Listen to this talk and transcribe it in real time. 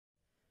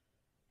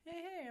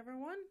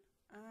everyone.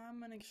 I'm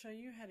going to show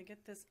you how to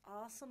get this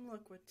awesome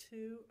look with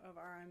two of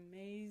our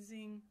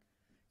amazing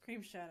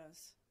cream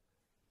shadows.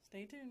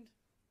 Stay tuned.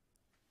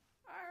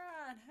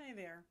 Alright, hey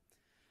there.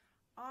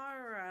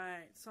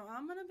 Alright, so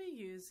I'm going to be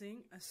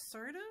using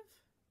Assertive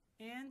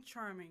and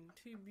Charming,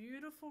 two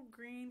beautiful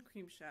green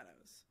cream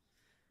shadows.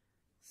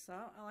 So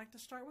I like to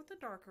start with the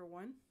darker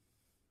one.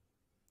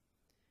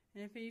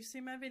 And if you've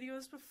seen my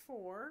videos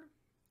before,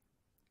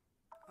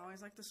 I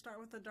always like to start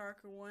with the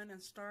darker one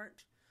and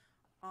start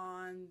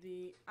on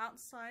the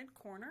outside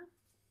corner,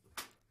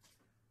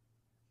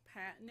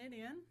 patting it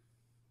in,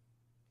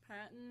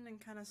 patting and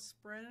kind of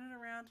spreading it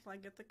around till I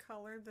get the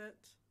color that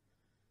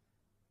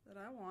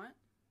I want.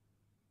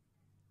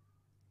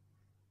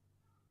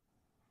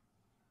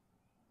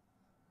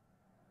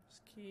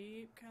 Just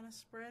keep kind of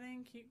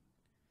spreading, keep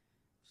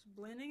just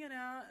blending it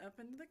out up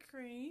into the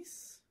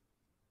crease.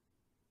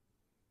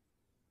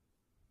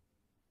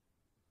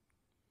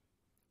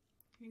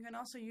 You can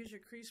also use your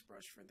crease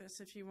brush for this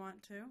if you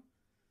want to.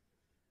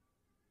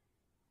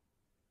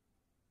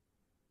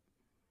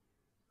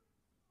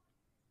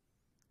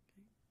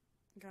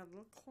 Okay, got a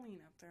little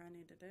cleanup there I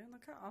need to do.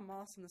 Look how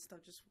awesome this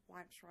stuff just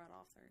wipes right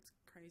off there. It's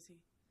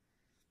crazy.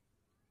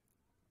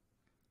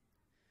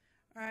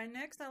 Alright,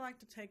 next I like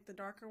to take the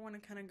darker one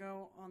and kind of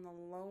go on the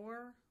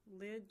lower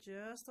lid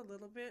just a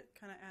little bit,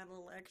 kind of add a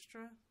little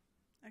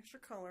extra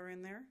color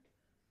in there.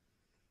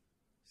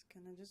 Just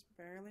kind of just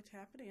barely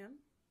tap it in.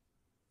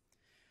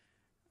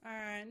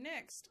 Alright,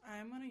 next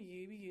I'm going to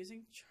be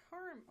using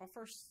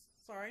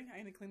I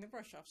need to clean the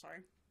brush off, sorry.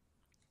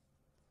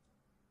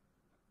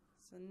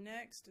 So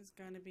next is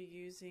going to be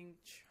using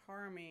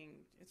Charming.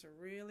 It's a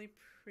really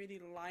pretty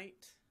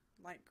light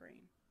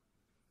green.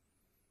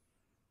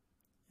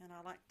 And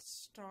I like to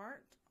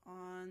start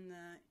on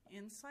the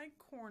inside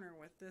corner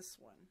with this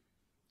one.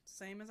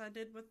 Same as I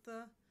did with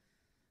the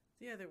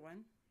other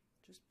one.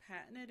 Just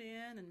patting it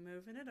in and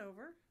moving it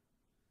over.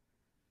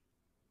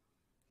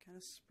 Kind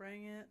of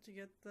spraying it to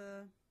get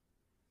the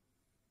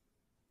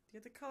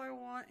color I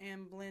want,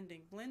 and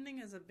blending. Blending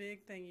is a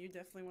big thing you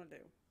definitely want to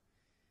do.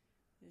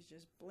 Is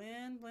just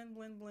blend, blend,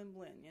 blend, blend,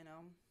 blend, you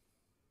know,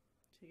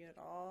 to get it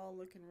all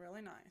looking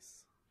really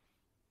nice.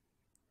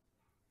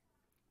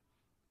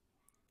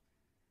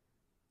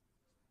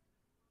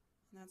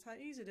 And that's how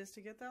easy it is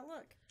to get that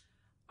look.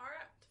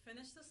 Alright, to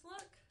finish this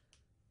look,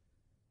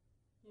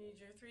 you need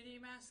your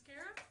 3D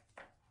mascara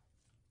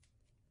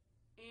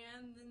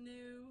and the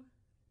new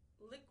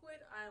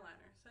liquid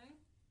eyeliner, see?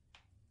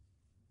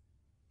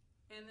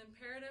 And then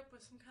pair it up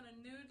with some kind of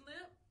nude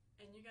lip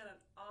and you got an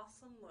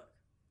awesome look.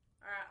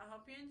 Alright, I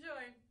hope you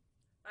enjoy.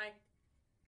 Bye.